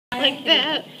like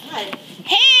that.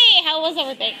 Hey, how was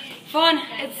everything? Fun.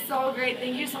 It's so great.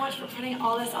 Thank you so much for putting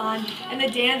all this on. And the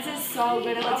dance is so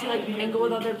good. It lets you like mingle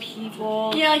with other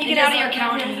people. Yeah, like you get out of your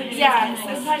county. Yeah,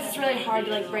 sometimes it's really hard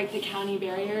to like break the county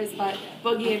barriers, but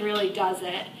boogieing really does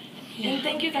it. And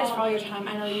thank you guys for all your time.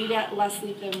 I know you get less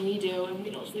sleep than we do, and we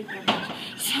don't sleep very much.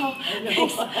 So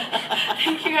thanks.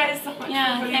 Thank you guys so much.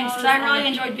 Yeah, for putting thanks. all this I on. really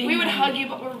enjoyed being here. We would hug you,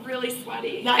 but we're really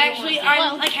sweaty. Actually,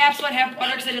 I'm like half sweat, half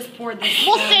butter because I just poured this.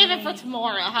 We'll save it for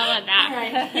tomorrow. How about that? All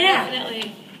right. Yeah.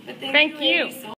 Definitely. But Thank you. So